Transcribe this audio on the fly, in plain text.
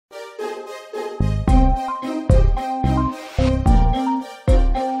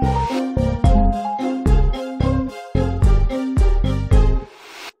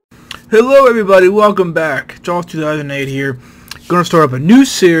Hello everybody, welcome back. jaws2008 here. Gonna start up a new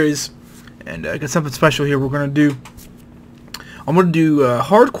series, and I got something special here. I'm gonna do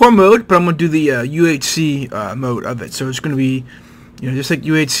hardcore mode, but I'm gonna do the UHC mode of it. So it's gonna be, just like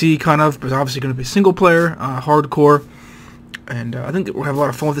UHC kind of, but obviously gonna be single player, hardcore, and I think we'll have a lot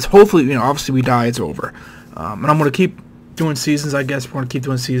of fun with this. Hopefully, obviously we die, it's over, and I'm gonna keep doing seasons. I guess we're gonna keep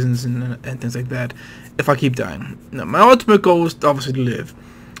doing seasons and things like that. If I keep dying, now, my ultimate goal is obviously to live.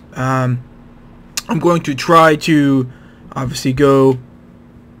 I'm going to try to obviously go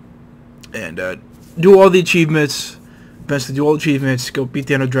and do all the achievements, eventually do all the achievements, go beat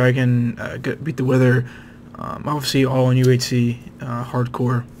the Ender Dragon, beat the Wither, obviously all in UHC,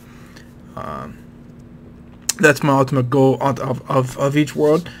 hardcore. That's my ultimate goal of each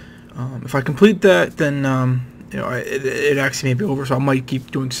world. If I complete that, then it actually may be over, so I might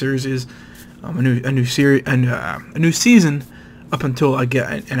keep doing series, a new series, and a new season, up until I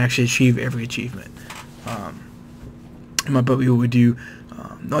get and actually achieve every achievement. But we would do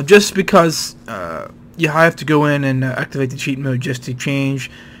not just because you have to go in and activate the cheat mode just to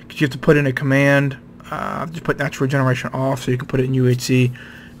change, because you have to put in a command. Just put natural regeneration off so you can put it in UHC.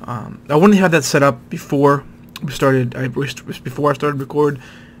 I wouldn't have that set up before we started. Before I started record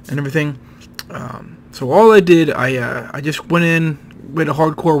and everything. So all I did, I just went in with a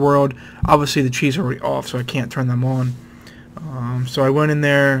hardcore world. Obviously the cheats are already off, so I can't turn them on. So I went in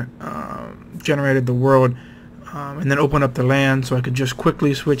there, generated the world, and then opened up the land so I could just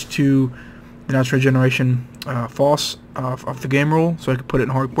quickly switch to the natural regeneration false of the game rule, so I could put it in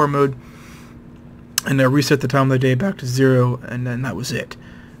hardcore mode, and reset the time of the day back to 0, and then that was it.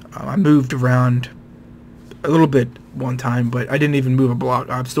 I moved around a little bit one time, but I didn't even move a block.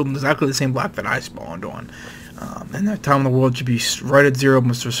 I'm still in exactly the same block that I spawned on, and that time of the world should be right at 0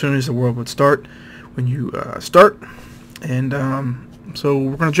 almost as soon as the world would start when you start. And so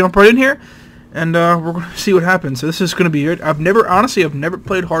we're gonna jump right in here, and we're gonna see what happens. So this is gonna be it. I've never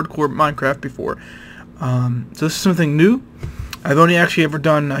played hardcore Minecraft before, so this is something new. I've only actually ever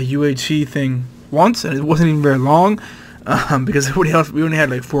done a UHC thing once, and it wasn't even very long, because everybody else, we only had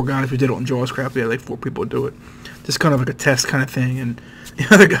like 4 guys. We did it on Jawscraft. We had like 4 people do it, just kind of like a test kind of thing. And the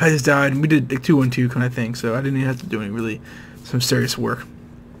other guys died, and we did like 2-on-2 kind of thing. So I didn't even have to do any really some serious work.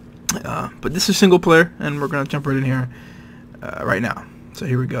 But this is single player, and we're gonna jump right in here right now. So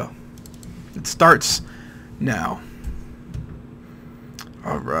here we go. It starts now.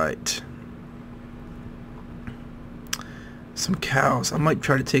 All right. Some cows. I might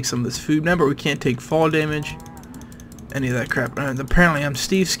try to take some of this food. Remember, we can't take fall damage, any of that crap. And apparently, I'm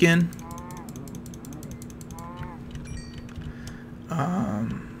Steve Skin. I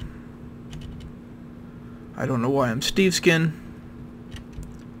don't know why I'm Steve Skin.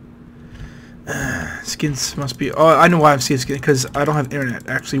 Skins must be. Oh, I know why I'm Steve Skin, because I don't have internet.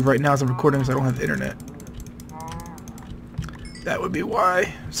 Actually, right now as I'm recording this, I don't have internet. That would be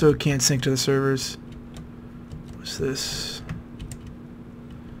why. So it can't sync to the servers. What's this?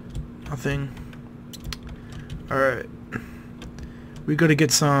 Nothing. Alright. We gotta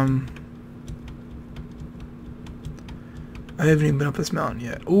get some. I haven't even been up this mountain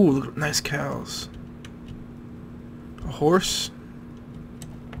yet. Ooh, look, nice cows. A horse.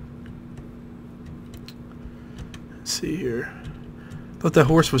 Let's see here. I thought that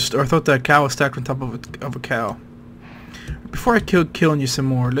horse was, or I thought that cow was stacked on top of a cow. Before I killing you some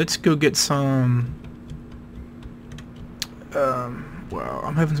more, let's go get some. Wow,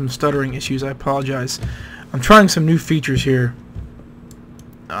 I'm having some stuttering issues. I apologize. I'm trying some new features here.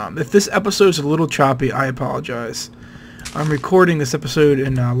 If this episode is a little choppy, I apologize. I'm recording this episode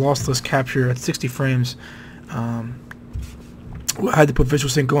in lossless capture at 60 frames. I had to put visual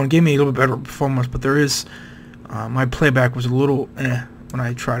sync on. It gave me a little bit better performance, but there is. My playback was a little when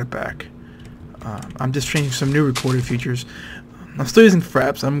I tried it back. I'm just changing some new recording features. I'm still using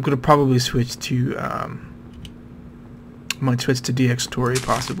fraps. I'm going to probably switch to might switch to DX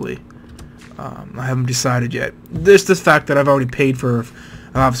possibly. I haven't decided yet. There's this fact that I've obviously paid for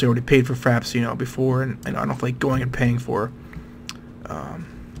fraps, before, and I don't like going and paying for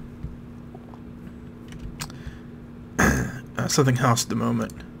something else at the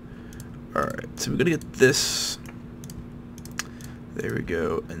moment. Alright, so we're gonna get this. There we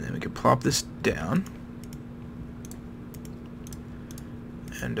go, and then we can plop this down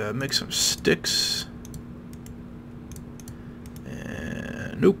and make some sticks.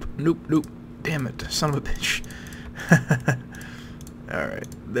 And nope. Damn it, son of a bitch. Alright,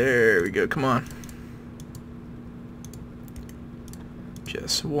 there we go, come on.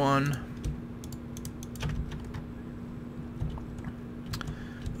 Just one.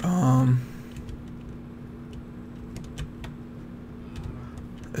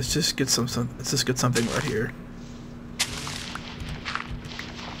 Let's let's just get something right here.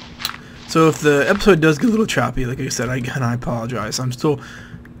 So if the episode does get a little choppy, like I said, I apologize. I'm still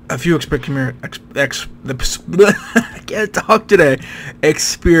a few I can't talk today.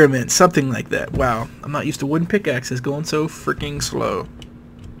 Experiment, something like that. Wow, I'm not used to wooden pickaxes going so freaking slow.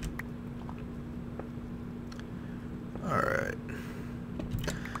 Alright.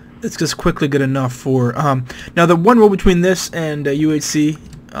 Let's just quickly get enough for now the one rule between this and UHC,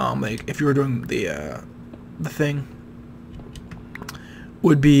 like if you were doing the thing,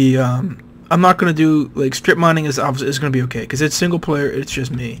 would be I'm not gonna do like strip mining is obviously is gonna be okay because it's single player. It's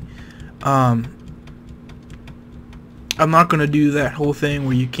just me. I'm not gonna do that whole thing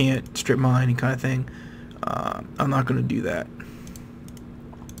where you can't strip mine kind of thing. I'm not gonna do that.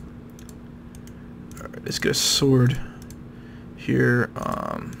 All right, let's get a sword here.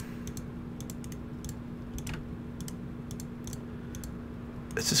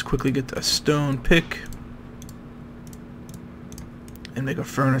 Let's just quickly get a stone pick. And make a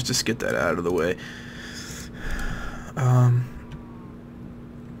furnace, just get that out of the way.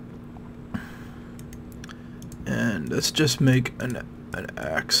 And let's just make an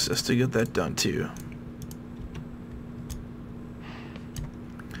axe just to get that done too.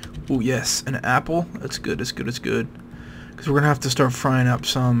 Oh yes, an apple. That's good. That's good. That's good. Because we're gonna have to start frying up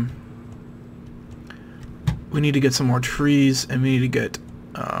some. We need to get some more trees, and we need to get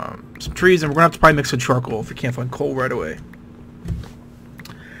some trees, and we're gonna have to probably mix with charcoal if we can't find coal right away.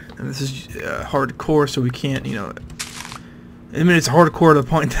 And this is hardcore, so we can't, you know. I mean, it's hardcore to the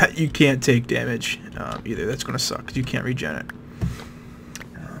point that you can't take damage either. That's gonna suck because you can't regen it.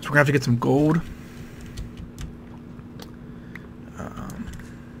 So we're gonna have to get some gold.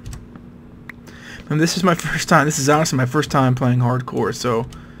 And this is my first time. This is honestly my first time playing hardcore. So,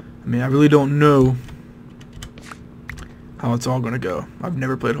 I mean, I really don't know how it's all gonna go. I've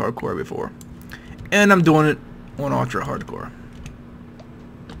never played hardcore before, and I'm doing it on ultra hardcore.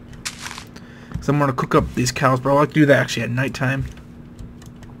 So I'm gonna cook up these cows, but I like to do that actually at nighttime.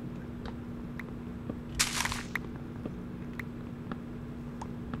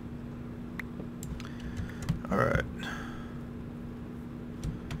 All right.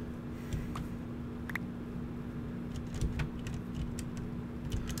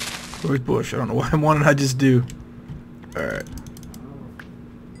 Where's Bush? I don't know what did I just do. All right.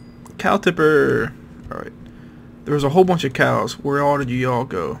 Cow tipper. All right. There was a whole bunch of cows. Where all did you all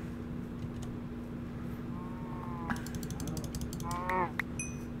go?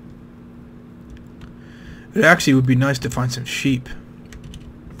 It actually would be nice to find some sheep,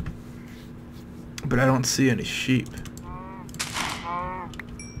 but I don't see any sheep.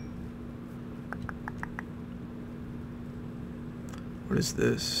 What is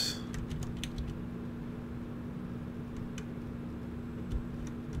this?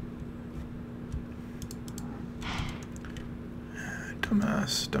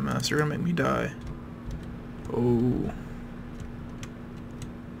 Dumbass, you're gonna make me die. Oh.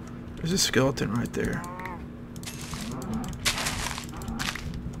 There's a skeleton right there.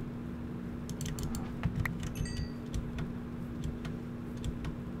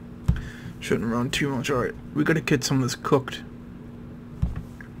 Shouldn't run too much. Alright, we gotta get some of this cooked.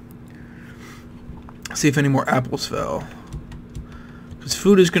 See if any more apples fell. Because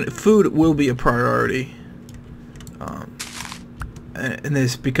food will be a priority. And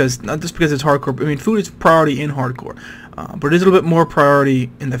this because not just because it's hardcore. I mean, food is priority in hardcore, but it is a little bit more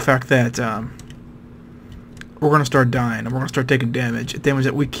priority in the fact that we're gonna start dying and we're gonna start taking damage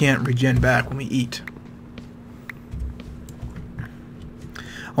that we can't regen back when we eat.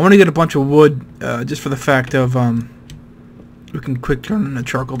 I want to get a bunch of wood just for the fact of we can quick turn into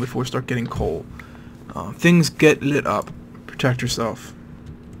charcoal before we start getting coal. Things get lit up. Protect yourself.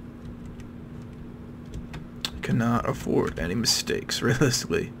 Cannot afford any mistakes,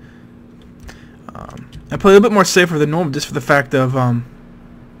 realistically. I play a little bit more safer than normal just for the fact of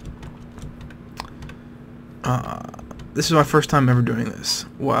this is my first time ever doing this.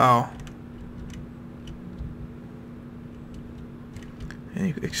 Wow.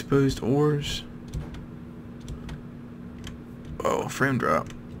 Any exposed ores? Oh, frame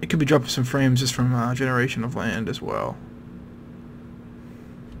drop. It could be dropping some frames just from generation of land as well.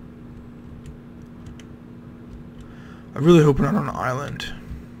 I really hope we're not on an island.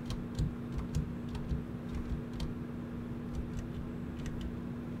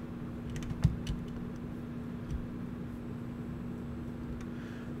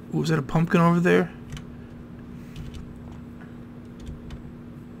 Ooh, was that a pumpkin over there?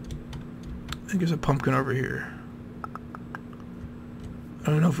 I think there's a pumpkin over here. I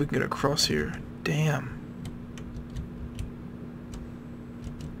don't know if we can get across here. Damn.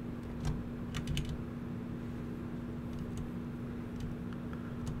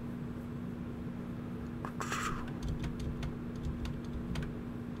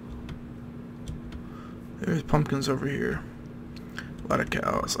 There's pumpkins over here. A lot of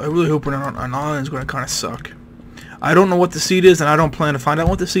cows. I really hope we're not on an island. It's going to kind of suck. I don't know what the seed is, and I don't plan to find out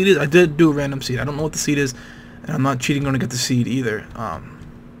what the seed is. I did do a random seed. I don't know what the seed is, and I'm not cheating going to get the seed either.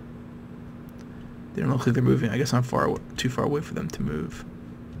 They don't look like they're moving. I guess I'm too far away for them to move.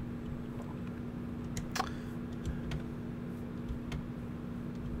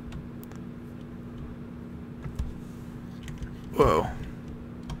 Whoa.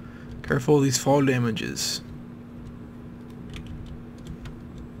 Careful of these fall damages.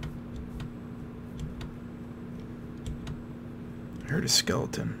 I heard a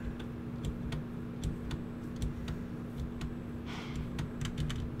skeleton.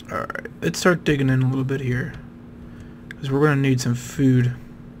 Alright, let's start digging in a little bit here, because we're going to need some food.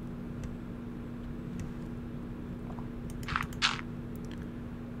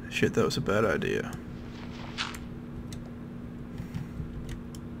 Shit, that was a bad idea.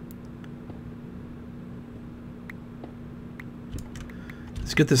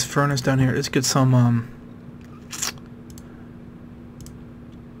 Let's get this furnace down here. Let's get some,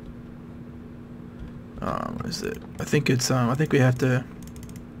 what is it? I think it's, I think we have to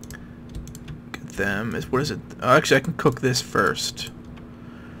get them. What is it? Actually, I can cook this first.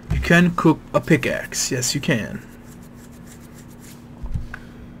 You can cook a pickaxe. Yes, you can.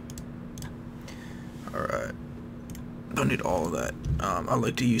 Alright. Don't need all of that. I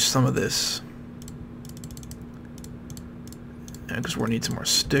like to use some of this. Because we'll need some more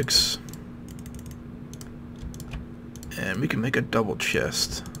sticks. And we can make a double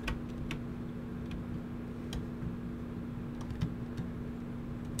chest.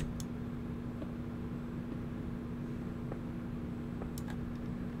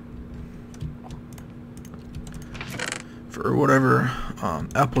 For whatever,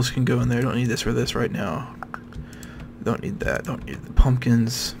 apples can go in there. Don't need this or this right now. Don't need that. Don't need the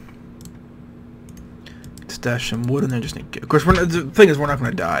pumpkins. Stash some wood in there. Just need. Of course, the thing is, we're not going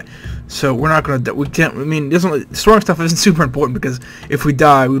to die, so we're not going to. We can't. I mean, storing stuff isn't super important because if we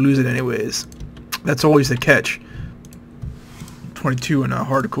die, we lose it anyways. That's always the catch. 22 in a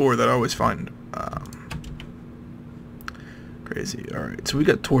hardcore that I always find crazy. All right, so we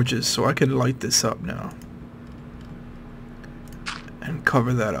got torches, so I can light this up now and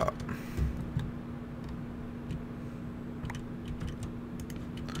cover that up.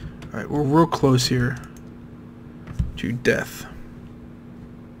 All right, we're real close here to death.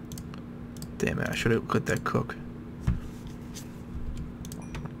 Damn it, I should have let that cook.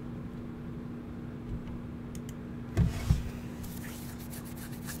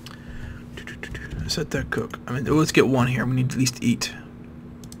 Let's let that cook. I mean, let's get one here. We need to at least eat.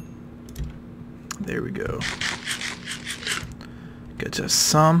 There we go. Get just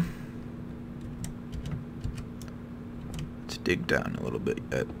some. Let's dig down a little bit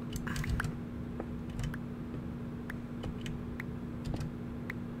yet.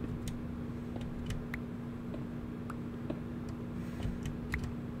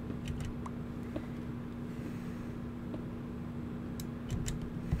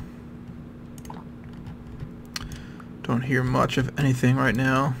 Don't hear much of anything right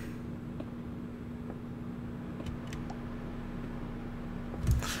now.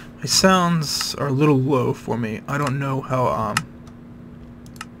 My sounds are a little low for me. I don't know how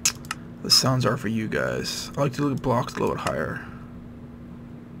the sounds are for you guys. I like to look at blocks a little bit higher.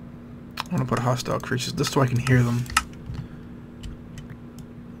 I want to put hostile creatures just so I can hear them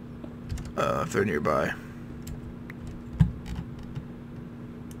if they're nearby.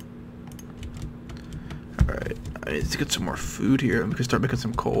 Alright, I need to get some more food here, and we can start making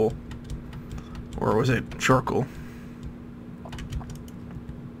some coal. Or was it charcoal?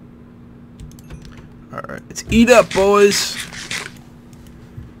 Alright, let's eat up, boys!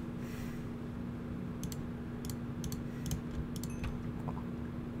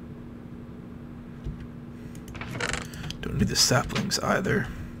 Don't need the saplings either.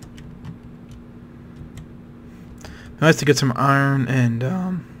 Nice to get some iron and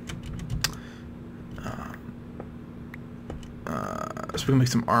so we can make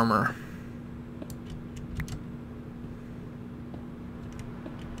some armor.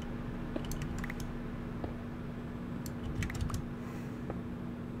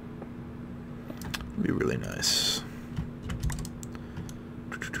 Would be really nice.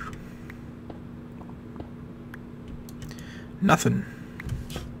 Nothing.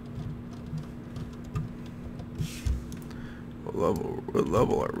 What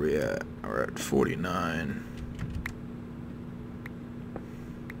level are we at? We're at 49.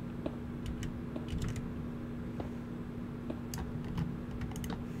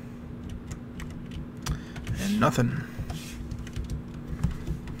 And nothing.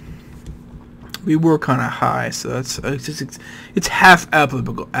 We were kind of high, so that's it's half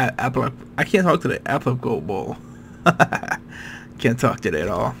applicable. I can't talk today. Applicable. Can't talk today at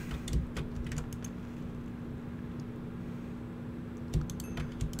all.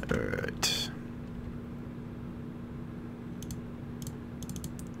 All right.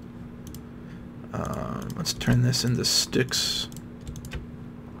 Let's turn this into sticks.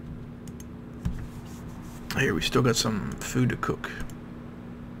 Here, we still got some food to cook.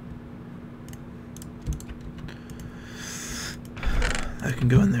 That can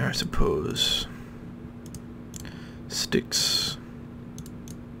go in there, I suppose. Sticks.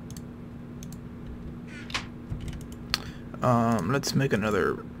 Let's make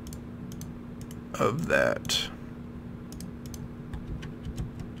another of that.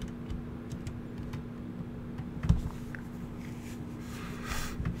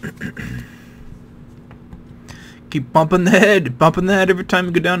 Keep bumping the head every time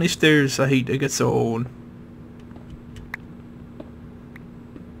you go down these stairs. I hate it gets so old.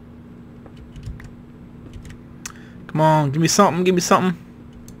 Come on, give me something, give me something.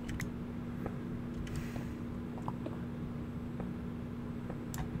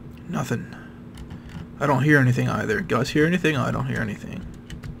 Nothing. I don't hear anything either. You guys hear anything? Oh, I don't hear anything.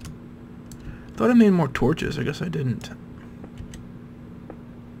 Thought I made more torches. I guess I didn't.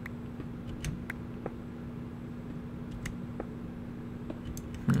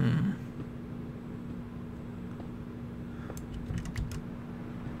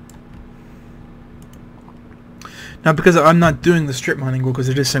 Now, because I'm not doing the strip mining because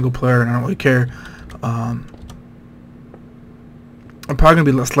it is single player and I don't really care, I'm probably going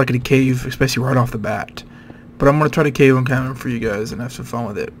to be less likely to cave, especially right off the bat. But I'm going to try to cave on camera for you guys and have some fun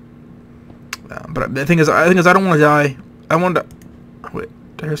with it. But the thing is, I don't want to die. I want to... Wait,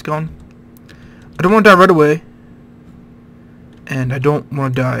 the hair's gone? I don't want to die right away. And I don't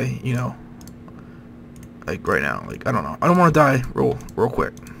want to die, you know, like right now. Like, I don't know. I don't want to die real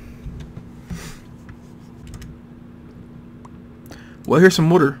quick. Well, here's some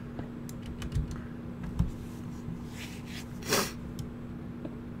water.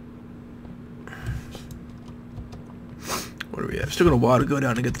 What are we at? Still got a while to go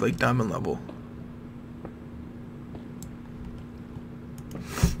down to get to like diamond level.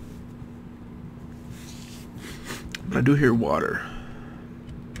 But I do hear water.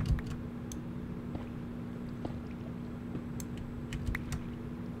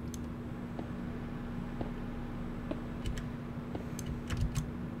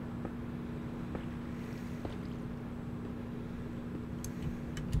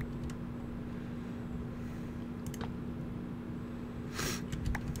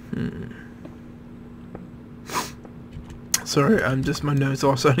 Sorry, I'm just, my nose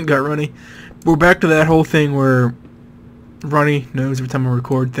all of a sudden got runny. We're back to that whole thing where runny nose every time I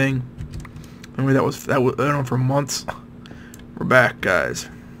record thing. Remember that went on for months. We're back, guys.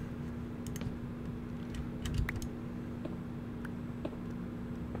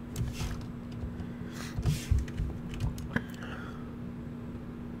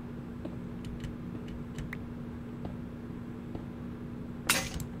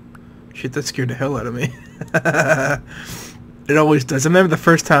 Shit, that scared the hell out of me. It always does. I remember the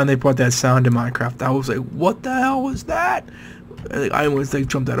first time they brought that sound in Minecraft, I was like, what the hell was that? I almost like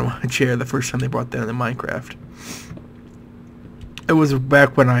jumped out of my chair the first time they brought that in Minecraft. It was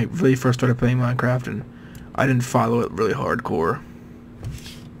back when I really first started playing Minecraft and I didn't follow it really hardcore.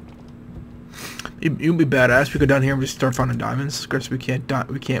 It'd be badass if we go down here and just start finding diamonds. Of course we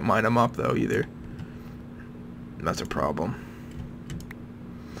can't mine them up though either. That's a problem.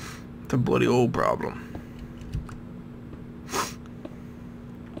 It's a bloody old problem.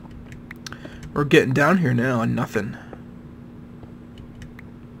 We're getting down here now and nothing.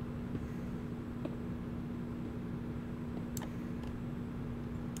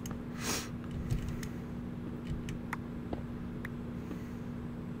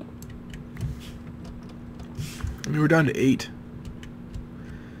 I mean, we're down to 8.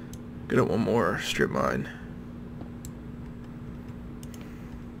 Get up one more strip mine.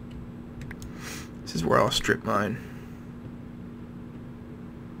 This is where I'll strip mine.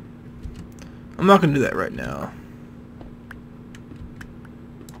 I'm not going to do that right now.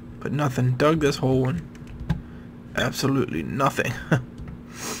 But nothing. Dug this hole one. Absolutely nothing.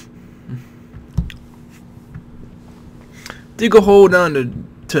 Dig a hole down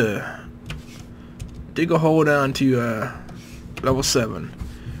to dig a hole down to level 7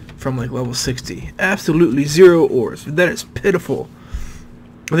 from like level 60. Absolutely 0 ores. That is pitiful.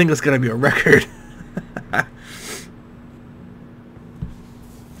 I think that's got to be a record.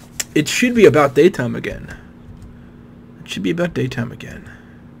 It should be about daytime again. It should be about daytime again.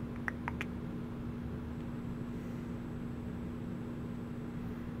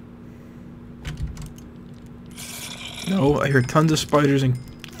 No, I hear tons of spiders and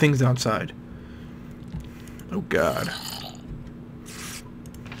things outside. Oh god.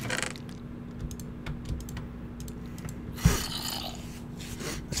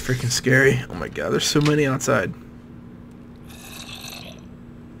 That's freaking scary. Oh my god, there's so many outside.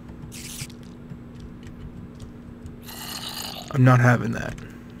 I'm not having that.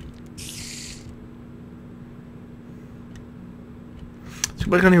 So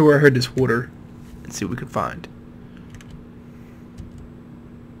back on here where I heard this water and see what we can find.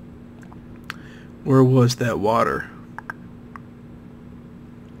 Where was that water?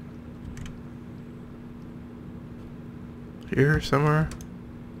 Here somewhere?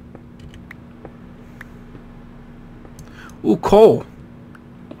 Ooh, coal.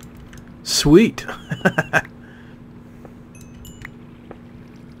 Sweet.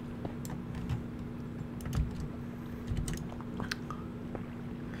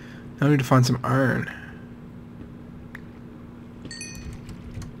 Now I need to find some iron.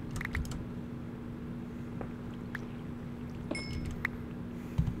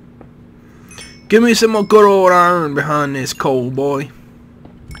 Give me some more good old iron behind this coal, boy.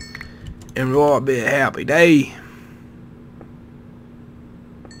 And we'll all be a happy day.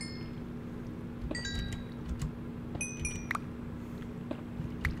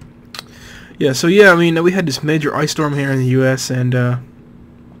 Yeah, so yeah, I mean, we had this major ice storm here in the U.S. and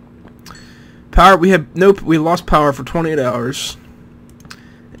power. We lost power for 28 hours,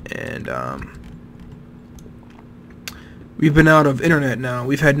 and we've been out of internet now.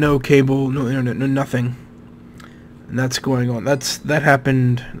 We've had no cable, no internet, no nothing, and that's going on. That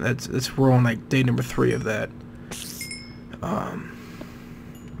happened. We're on like day number 3 of that.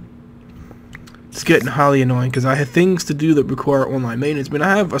 It's getting highly annoying because I have things to do that require online maintenance. I mean,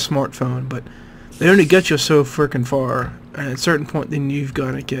 I have a smartphone, but they only get you so freaking far, and at a certain point, then you've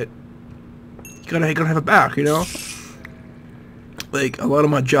got to get. You gotta have it back, you know. Like a lot of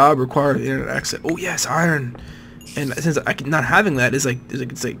my job requires internet access. Oh yes, iron, and since not having that is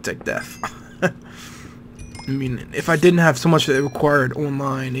it's like death. I mean, if I didn't have so much that it required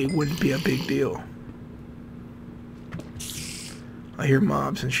online, it wouldn't be a big deal. I hear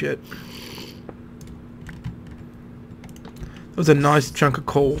mobs and shit. That was a nice chunk of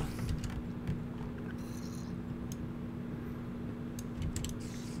coal.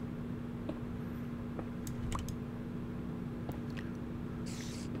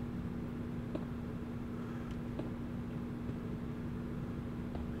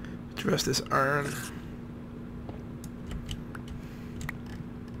 Dress this iron.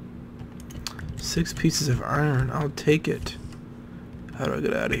 6 pieces of iron. I'll take it. How do I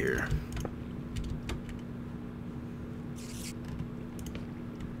get out of here?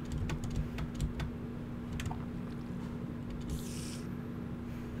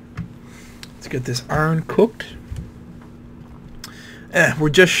 Let's get this iron cooked. We're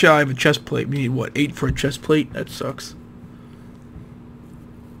just shy of a chest plate. We need what, 8 for a chest plate? That sucks.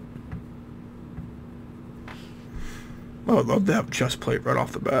 Oh, I'd love to have a chest plate right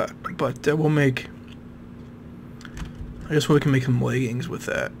off the bat, but we'll make. I guess we can make some leggings with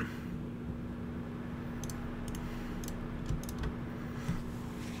that.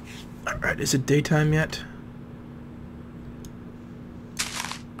 All right, is it daytime yet?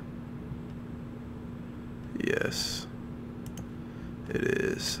 Yes, it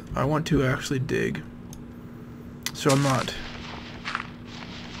is. I want to actually dig, so I'm not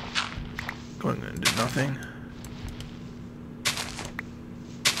going into nothing.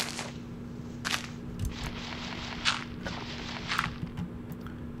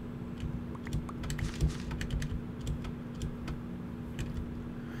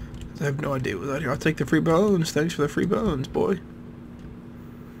 I have no idea what's out here. I'll take the free bones. Thanks for the free bones, boy.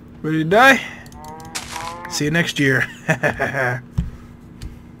 Ready to die? See you next year.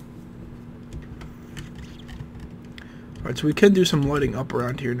 Alright, so we can do some lighting up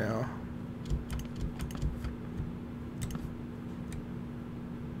around here now.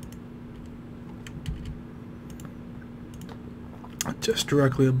 Just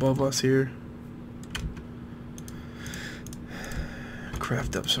directly above us here.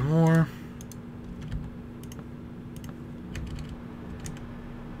 Craft up some more.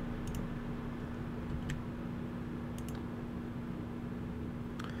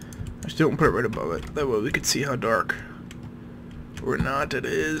 I still don't put it right above it. That way we can see how dark or not it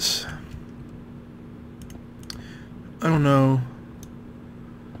is. I don't know.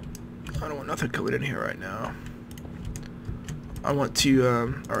 I don't want nothing coming in here right now. I want to,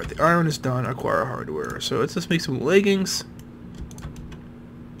 alright, the iron is done. Acquire hardware. So let's just make some leggings.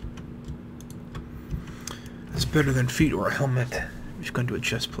 It's better than feet or a helmet. I'm just going to do a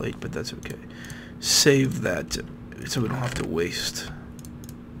chest plate, but that's okay. Save that so we don't have to waste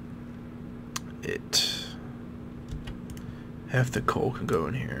it. Half the coal can go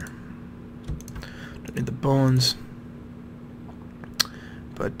in here. Don't need the bones.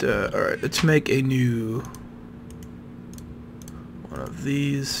 But, alright, let's make a new one of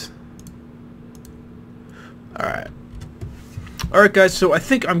these. Alright. Alright guys, so I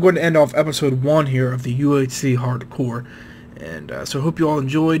think I'm going to end off episode 1 here of the UHC Hardcore. And so I hope you all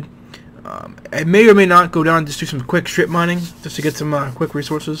enjoyed. I may or may not go down and just do some quick strip mining, just to get some quick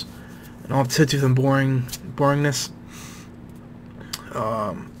resources. And I'll have to sit through some boringness.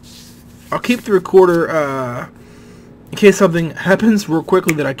 I'll keep the recorder, in case something happens real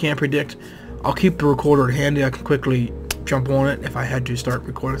quickly that I can't predict. I'll keep the recorder handy. I can quickly jump on it if I had to start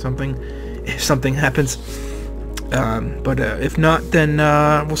recording something, if something happens. But if not, then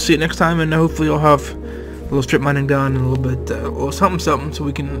we'll see it next time, and hopefully I'll have a little strip mining done and a little bit, a little something, so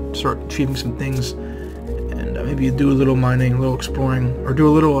we can start achieving some things, and maybe do a little mining, a little exploring, or do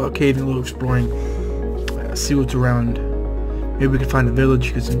a little caving, a little exploring, see what's around. Maybe we can find a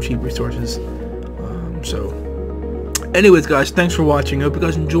village, get some cheap resources. So, anyways, guys, thanks for watching. I hope you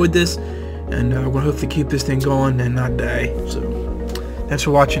guys enjoyed this, and we're gonna hopefully keep this thing going and not die. So, thanks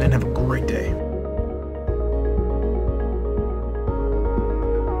for watching, and have a great day.